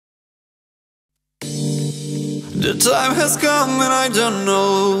The time has come and I don't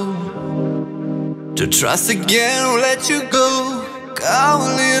know to trust again or let you go. Come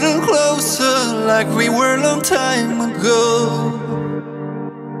a little closer like we were a long time ago.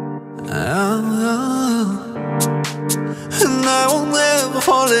 And I will never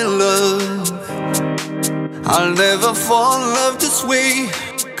fall in love. I'll never fall in love this way.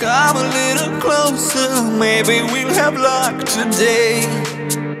 Come a little closer, maybe we'll have luck today.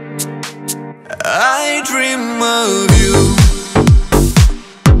 I dream of you,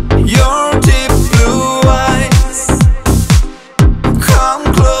 your deep blue eyes. Come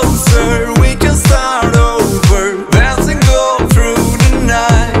closer, we can start over, dance and go through the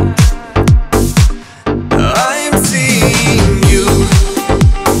night. I'm seeing you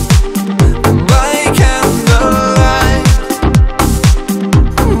by candlelight.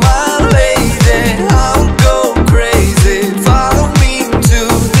 My lady, I'll go crazy, follow me into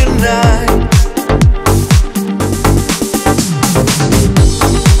the night.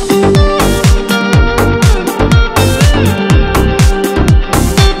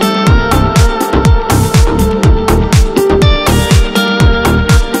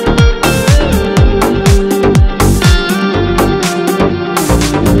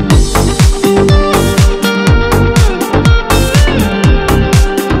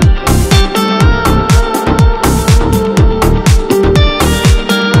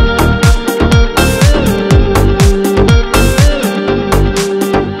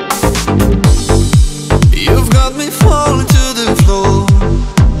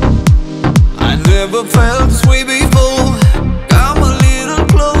 Never felt this way before. Come a little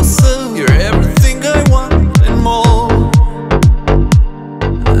closer, you're everything I want and more.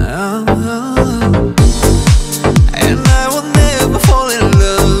 And I will never fall in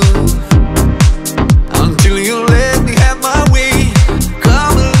love until you let me have my way.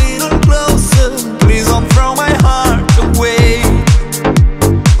 Come a little closer, please don't throw my heart away.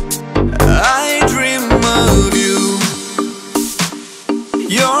 I dream of you,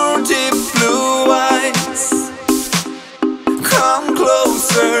 your deep blue eyes. Come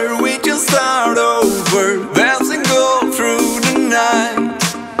closer, we can start over, dance and go through the night.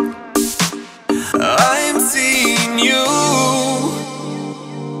 I'm seeing you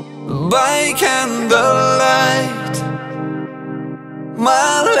by candlelight.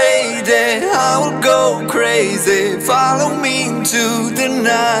 My lady, I will go crazy, follow me into the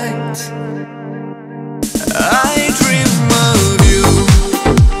night. I dream of